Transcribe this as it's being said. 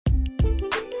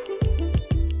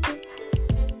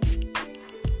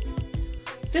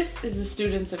This is the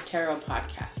Students of Tarot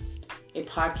podcast, a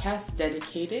podcast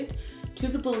dedicated to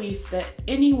the belief that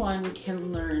anyone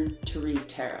can learn to read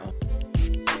tarot.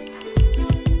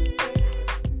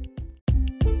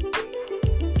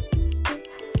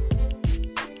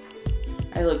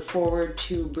 I look forward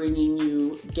to bringing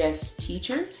you guest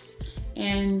teachers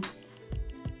and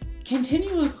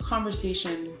continue a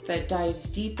conversation that dives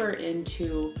deeper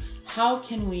into how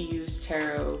can we use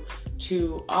tarot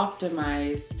to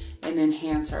optimize and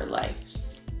enhance our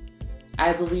lives.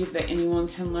 I believe that anyone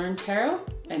can learn tarot,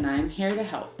 and I'm here to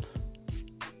help.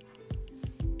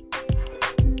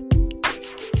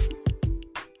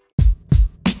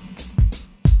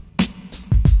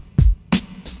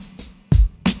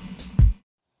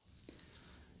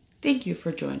 Thank you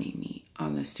for joining me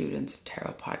on the Students of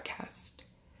Tarot podcast.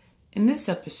 In this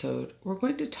episode, we're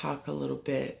going to talk a little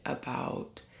bit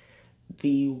about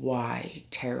the why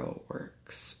tarot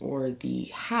works, or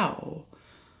the how.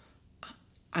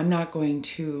 I'm not going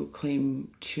to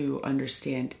claim to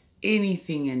understand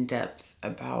anything in depth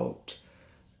about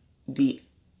the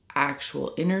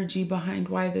actual energy behind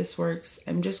why this works.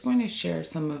 I'm just going to share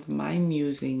some of my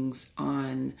musings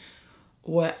on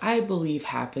what I believe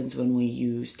happens when we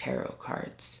use tarot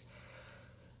cards.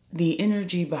 The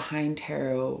energy behind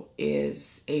tarot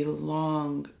is a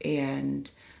long and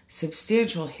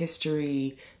substantial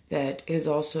history that is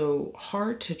also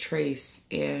hard to trace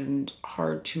and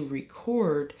hard to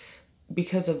record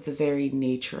because of the very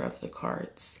nature of the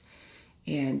cards.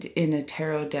 And in a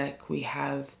tarot deck, we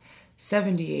have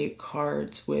 78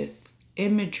 cards with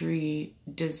imagery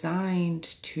designed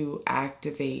to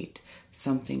activate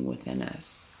something within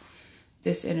us.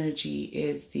 This energy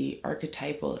is the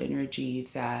archetypal energy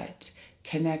that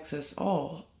connects us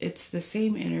all. It's the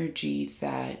same energy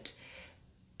that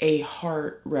a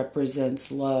heart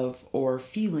represents love or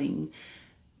feeling.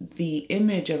 The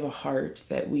image of a heart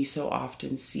that we so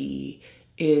often see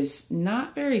is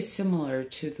not very similar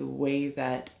to the way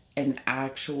that an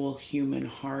actual human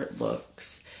heart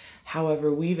looks.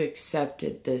 However, we've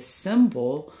accepted this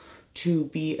symbol to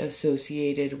be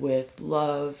associated with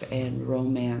love and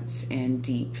romance and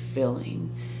deep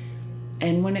feeling.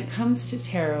 And when it comes to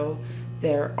tarot,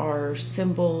 there are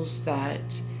symbols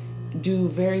that do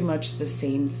very much the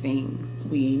same thing.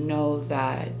 We know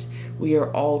that we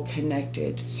are all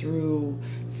connected through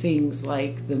things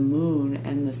like the moon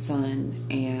and the sun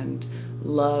and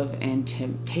love and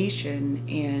temptation.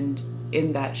 And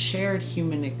in that shared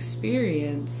human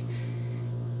experience,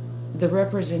 the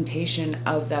representation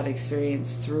of that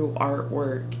experience through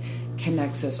artwork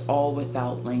connects us all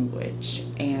without language.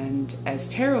 And as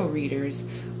tarot readers,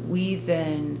 we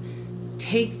then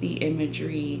take the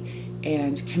imagery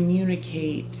and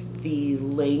communicate the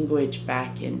language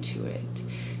back into it.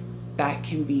 That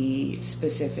can be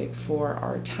specific for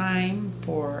our time,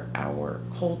 for our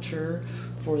culture,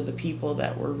 for the people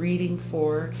that we're reading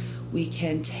for. We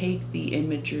can take the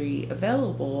imagery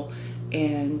available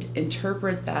and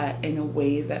interpret that in a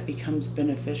way that becomes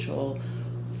beneficial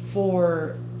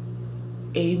for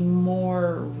a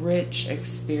more rich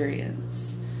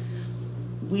experience.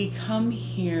 We come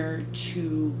here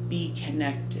to be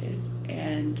connected,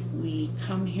 and we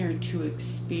come here to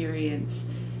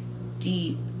experience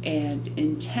deep and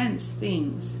intense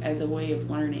things as a way of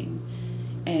learning.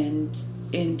 And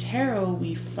in tarot,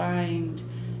 we find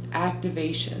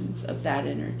activations of that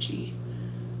energy.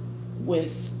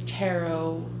 With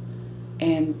tarot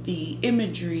and the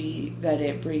imagery that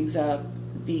it brings up,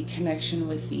 the connection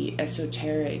with the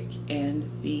esoteric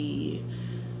and the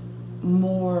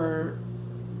more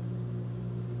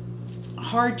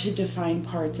hard to define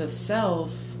parts of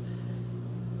self,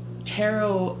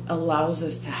 tarot allows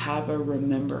us to have a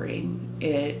remembering.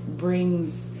 It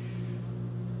brings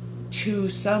to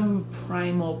some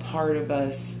primal part of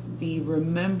us the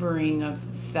remembering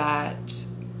of that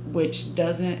which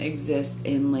doesn't exist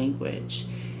in language.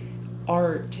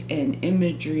 Art and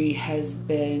imagery has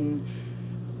been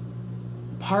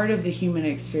part of the human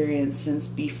experience since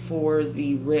before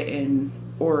the written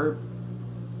or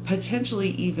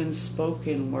potentially even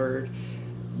spoken word.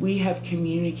 We have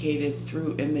communicated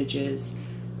through images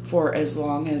for as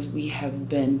long as we have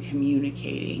been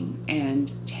communicating,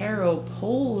 and tarot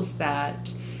pulls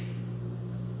that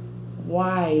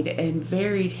wide and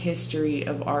varied history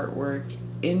of artwork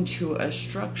into a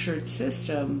structured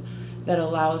system that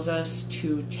allows us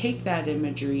to take that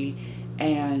imagery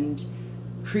and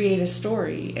create a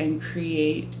story and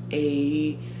create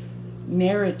a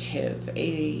narrative,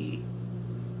 a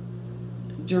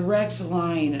direct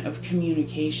line of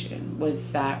communication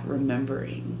with that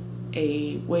remembering,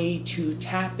 a way to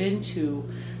tap into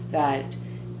that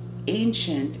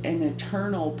ancient and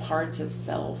eternal parts of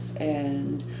self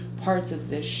and parts of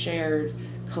this shared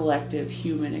collective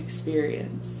human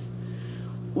experience.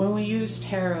 When we use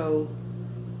tarot,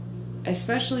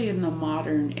 especially in the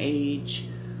modern age,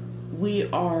 we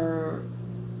are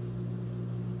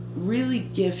really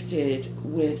gifted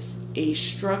with a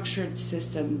structured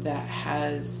system that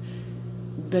has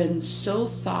been so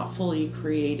thoughtfully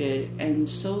created and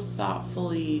so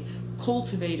thoughtfully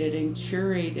cultivated and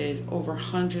curated over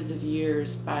hundreds of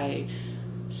years by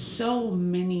so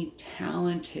many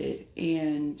talented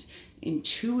and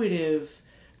intuitive,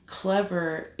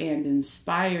 clever, and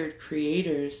inspired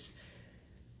creators.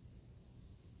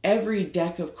 Every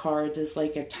deck of cards is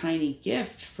like a tiny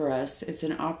gift for us. It's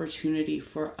an opportunity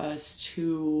for us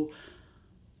to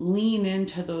lean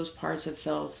into those parts of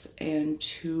self and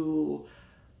to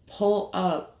pull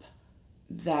up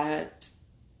that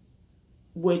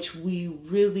which we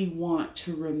really want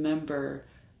to remember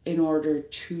in order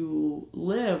to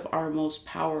live our most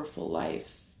powerful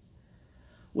lives.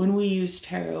 When we use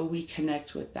tarot, we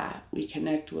connect with that. We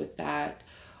connect with that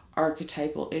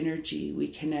archetypal energy. We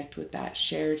connect with that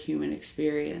shared human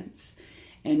experience.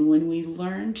 And when we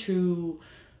learn to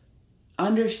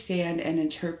understand and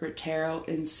interpret tarot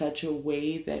in such a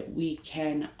way that we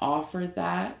can offer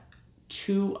that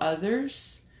to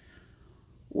others,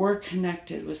 we're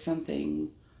connected with something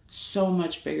so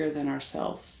much bigger than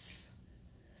ourselves.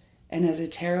 And as a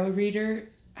tarot reader,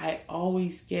 I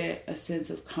always get a sense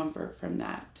of comfort from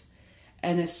that.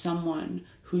 And as someone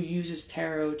who uses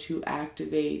tarot to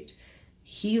activate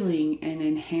healing and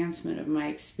enhancement of my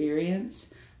experience,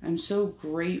 I'm so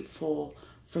grateful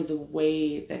for the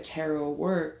way that tarot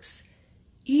works,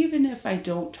 even if I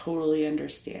don't totally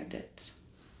understand it.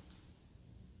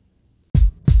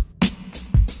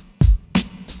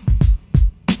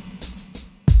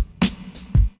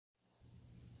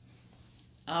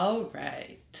 All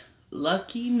right,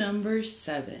 lucky number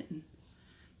 7.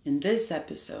 In this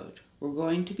episode, we're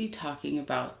going to be talking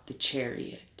about the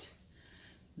Chariot.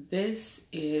 This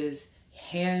is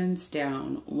hands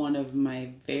down one of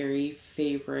my very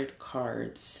favorite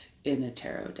cards in a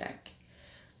tarot deck.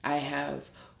 I have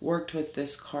worked with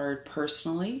this card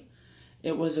personally.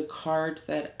 It was a card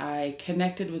that I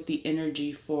connected with the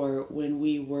energy for when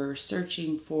we were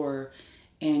searching for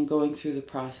and going through the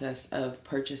process of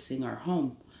purchasing our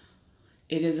home.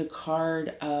 It is a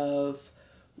card of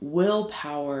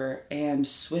willpower and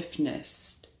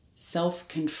swiftness,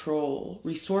 self-control,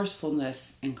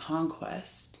 resourcefulness, and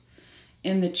conquest.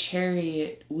 In the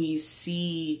Chariot, we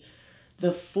see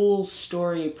the full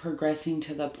story progressing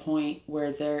to the point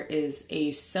where there is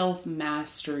a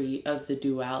self-mastery of the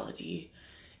duality.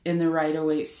 In the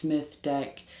Rider-Waite-Smith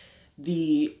deck,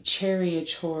 the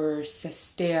charioteer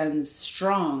stands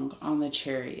strong on the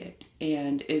chariot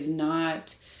and is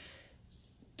not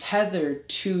tethered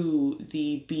to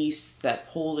the beasts that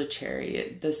pull the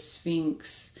chariot. The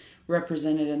Sphinx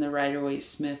represented in the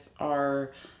Rider-Waite-Smith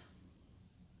are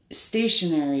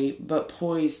stationary but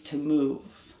poised to move.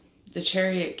 The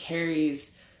chariot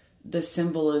carries the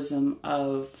symbolism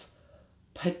of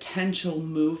potential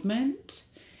movement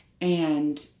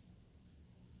and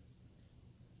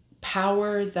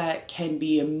power that can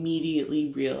be immediately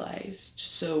realized.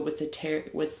 So with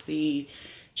the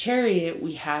chariot,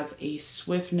 we have a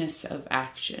swiftness of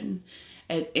action.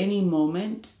 At any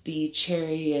moment, the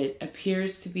chariot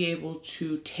appears to be able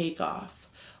to take off,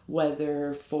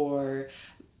 whether for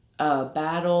a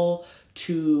battle,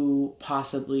 to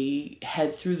possibly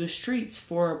head through the streets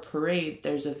for a parade.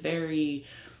 There's a very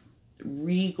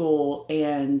regal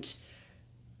and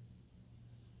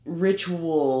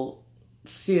ritual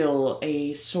feel,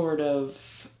 a sort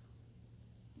of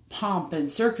pomp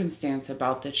and circumstance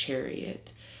about the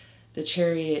chariot. The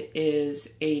chariot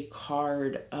is a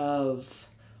card of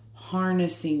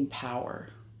harnessing power,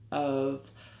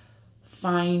 of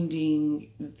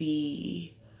finding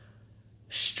the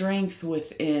strength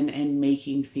within and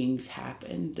making things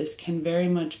happen. This can very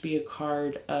much be a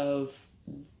card of,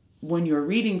 when you're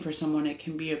reading for someone, it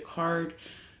can be a card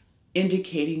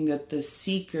indicating that the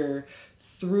seeker,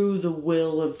 through the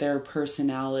will of their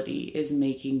personality, is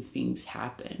making things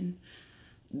happen.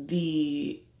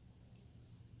 The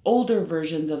older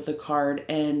versions of the card,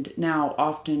 and now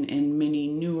often in many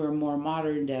newer, more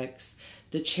modern decks,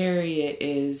 the chariot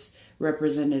is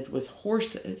represented with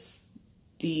horses.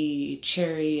 The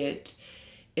chariot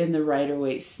in the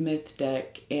Rider-Waite-Smith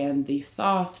deck and the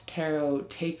Thoth Tarot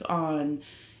take on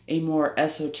a more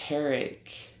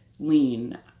esoteric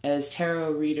lean, as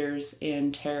tarot readers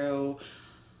and tarot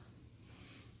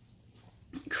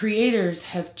creators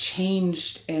have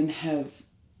changed and have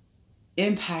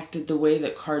impacted the way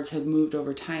that cards have moved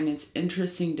over time, it's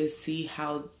interesting to see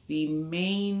how the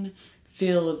main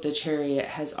feel of the Chariot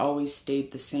has always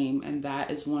stayed the same, and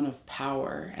that is one of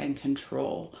power and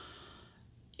control.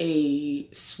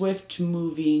 A swift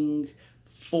moving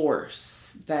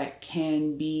force that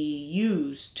can be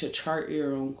used to chart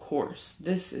your own course.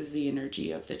 This is the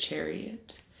energy of the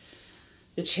Chariot.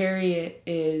 The Chariot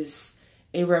is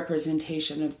a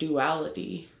representation of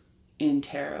duality in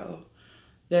tarot.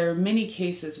 There are many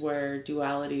cases where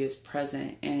duality is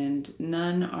present, and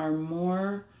none are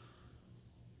more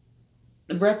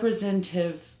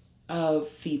representative of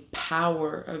the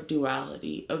power of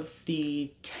duality, of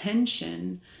the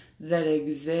tension that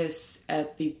exists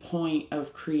at the point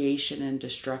of creation and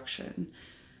destruction.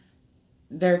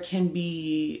 There can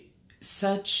be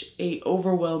such a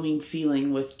overwhelming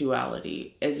feeling with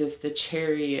duality, as if the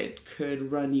Chariot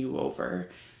could run you over.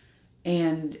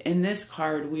 And in this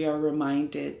card, we are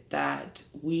reminded that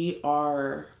we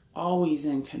are always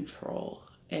in control,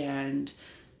 and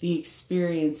the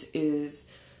experience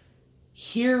is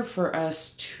here for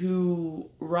us to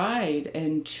ride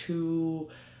and to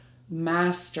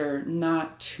master,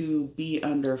 not to be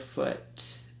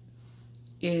underfoot.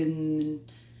 In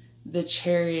the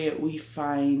Chariot, we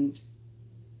find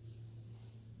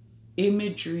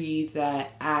imagery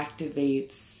that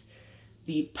activates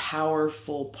the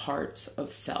powerful parts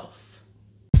of self.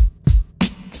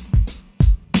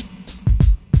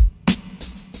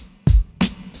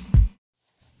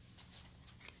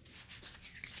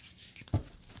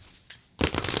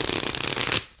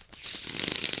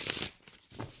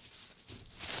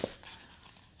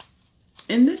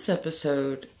 In this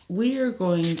episode, we are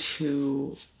going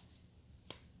to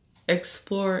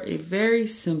explore a very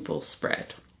simple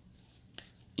spread.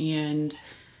 And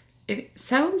it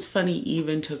sounds funny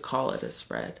even to call it a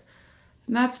spread.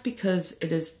 And that's because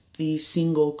it is the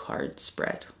single card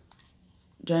spread.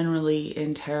 Generally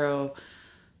in tarot,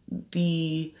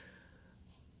 the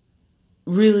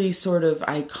really sort of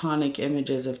iconic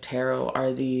images of tarot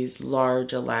are these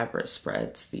large, elaborate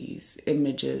spreads, these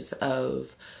images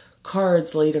of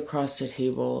cards laid across the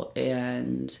table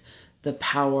and the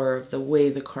power of the way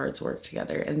the cards work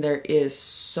together. And there is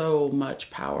so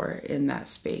much power in that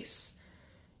space.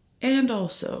 And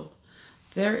also,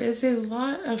 there is a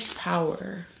lot of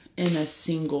power in a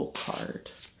single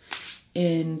card,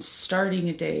 in starting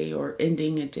a day or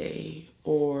ending a day,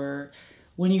 or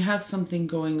when you have something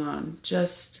going on,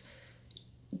 just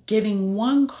getting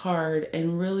one card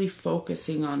and really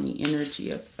focusing on the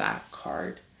energy of that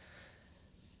card.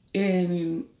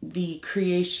 In the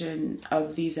creation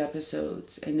of these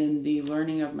episodes and in the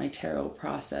learning of my tarot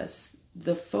process,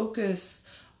 the focus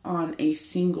on a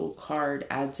single card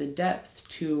adds a depth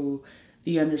to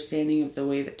the understanding of the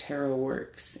way that tarot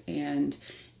works. And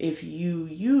if you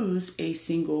use a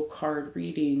single card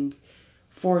reading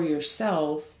for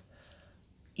yourself,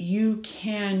 you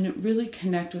can really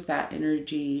connect with that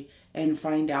energy and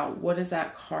find out what is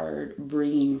that card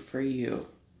bringing for you.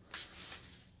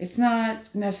 It's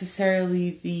not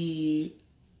necessarily the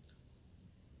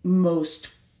most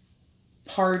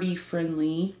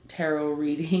party-friendly tarot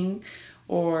reading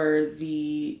or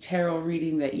the tarot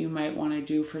reading that you might want to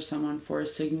do for someone for a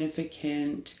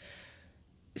significant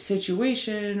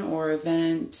situation or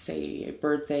event, say a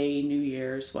birthday, New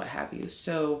Year's, what have you.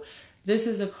 So this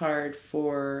is a card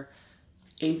for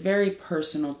a very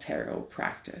personal tarot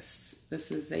practice.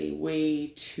 This is a way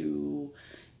to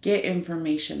get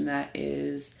information that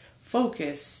is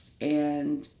focused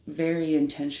and very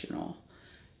intentional.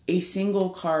 A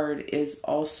single card is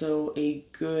also a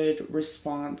good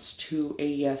response to a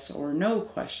yes or no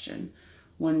question.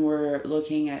 When we're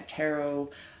looking at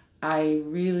tarot, I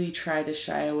really try to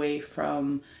shy away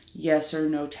from yes or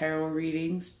no tarot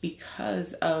readings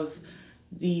because of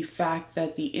the fact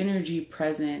that the energy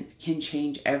present can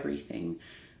change everything.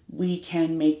 We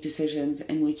can make decisions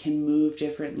and we can move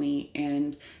differently,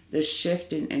 and the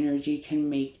shift in energy can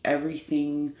make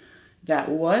everything that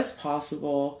was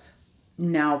possible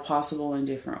now possible in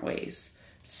different ways.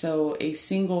 So a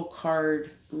single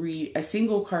card reading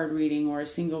or a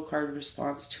single card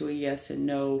response to a yes and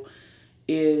no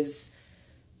is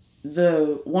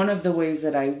one of the ways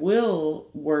that I will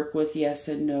work with yes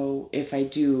and no if I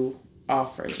do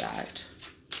offer that.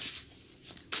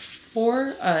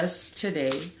 For us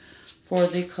today, for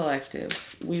the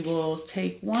collective, we will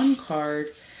take one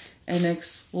card and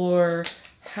explore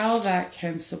how that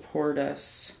can support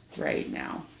us right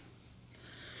now.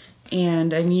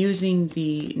 And I'm using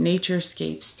the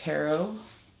Naturescapes Tarot.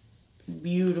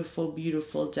 Beautiful,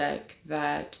 beautiful deck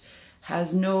that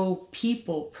has no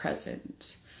people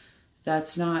present.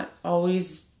 That's not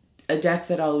always a deck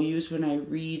that I'll use when I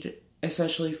read,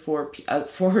 especially for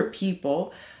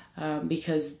people,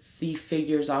 because the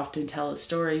figures often tell a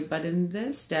story. But in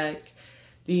this deck,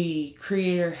 the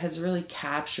creator has really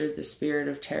captured the spirit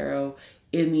of tarot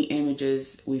in the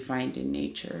images we find in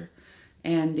nature.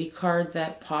 And the card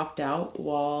that popped out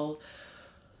while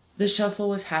the shuffle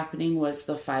was happening was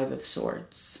the Five of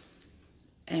Swords.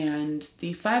 And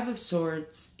the Five of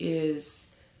Swords is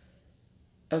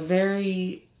a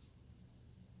very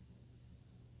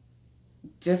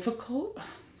difficult,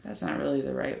 that's not really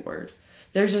the right word.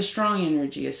 There's a strong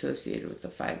energy associated with the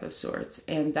Five of Swords,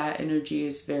 and that energy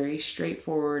is very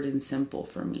straightforward and simple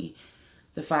for me.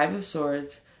 The Five of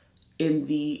Swords, in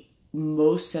the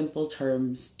most simple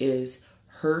terms, is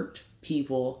hurt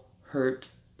people hurt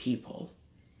people.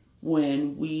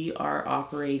 When we are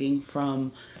operating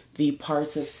from the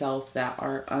parts of self that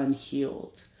are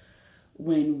unhealed,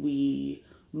 when we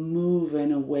move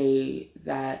in a way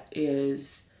that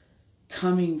is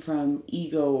coming from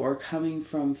ego or coming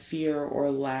from fear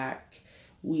or lack,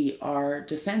 we are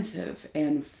defensive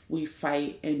and we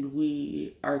fight and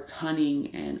we are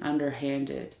cunning and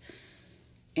underhanded.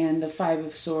 And the Five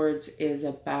of Swords is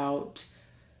about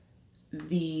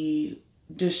the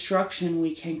destruction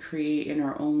we can create in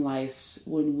our own lives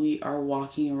when we are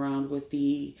walking around with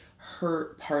the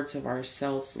hurt parts of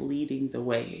ourselves leading the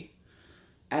way.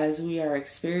 As we are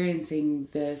experiencing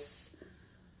this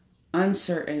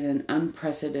uncertain and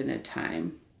unprecedented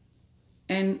time.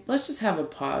 And let's just have a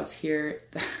pause here.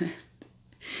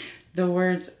 The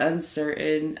words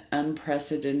uncertain,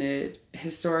 unprecedented,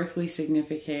 historically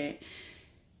significant,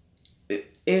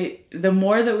 the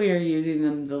more that we are using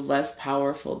them, the less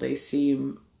powerful they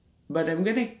seem. But I'm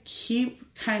going to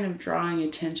keep kind of drawing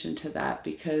attention to that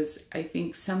because I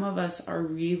think some of us are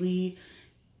really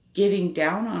getting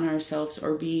down on ourselves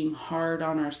or being hard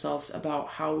on ourselves about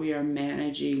how we are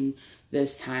managing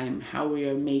this time, how we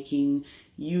are making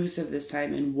use of this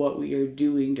time, and what we are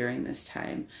doing during this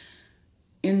time.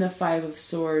 In the Five of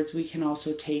Swords, we can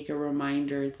also take a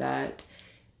reminder that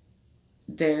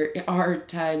there are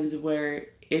times where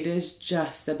it is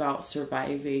just about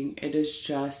surviving. It is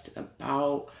just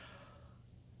about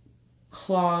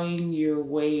clawing your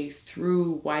way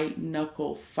through white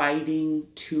knuckle fighting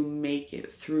to make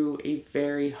it through a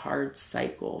very hard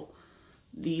cycle.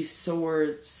 These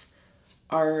swords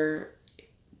are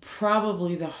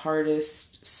probably the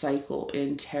hardest cycle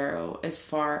in tarot as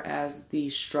far as the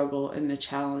struggle and the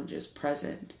challenges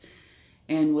present.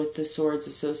 And with the swords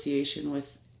association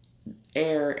with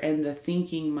air and the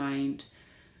thinking mind,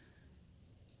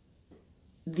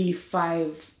 the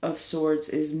Five of Swords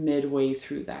is midway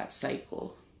through that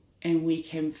cycle, and we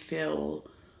can feel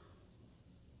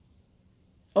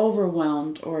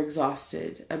overwhelmed or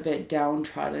exhausted, a bit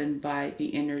downtrodden by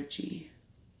the energy.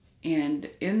 And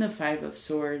in the Five of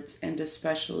Swords, and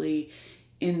especially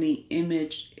in the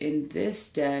image in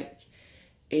this deck,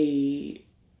 a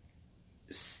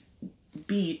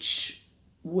beach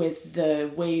with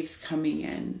the waves coming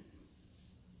in,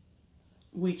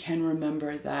 we can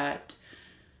remember that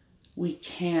we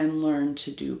can learn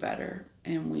to do better,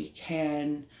 and we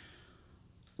can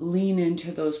lean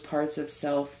into those parts of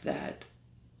self that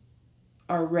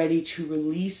are ready to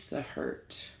release the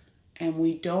hurt. And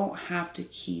we don't have to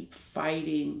keep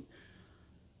fighting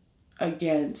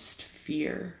against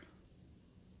fear.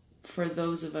 For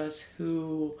those of us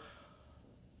who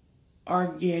are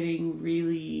getting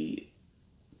really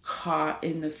caught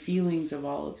in the feelings of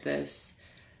all of this,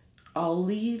 I'll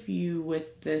leave you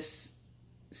with this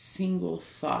single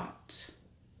thought.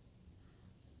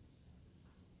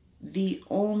 The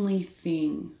only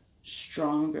thing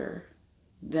stronger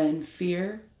than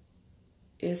fear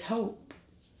is hope.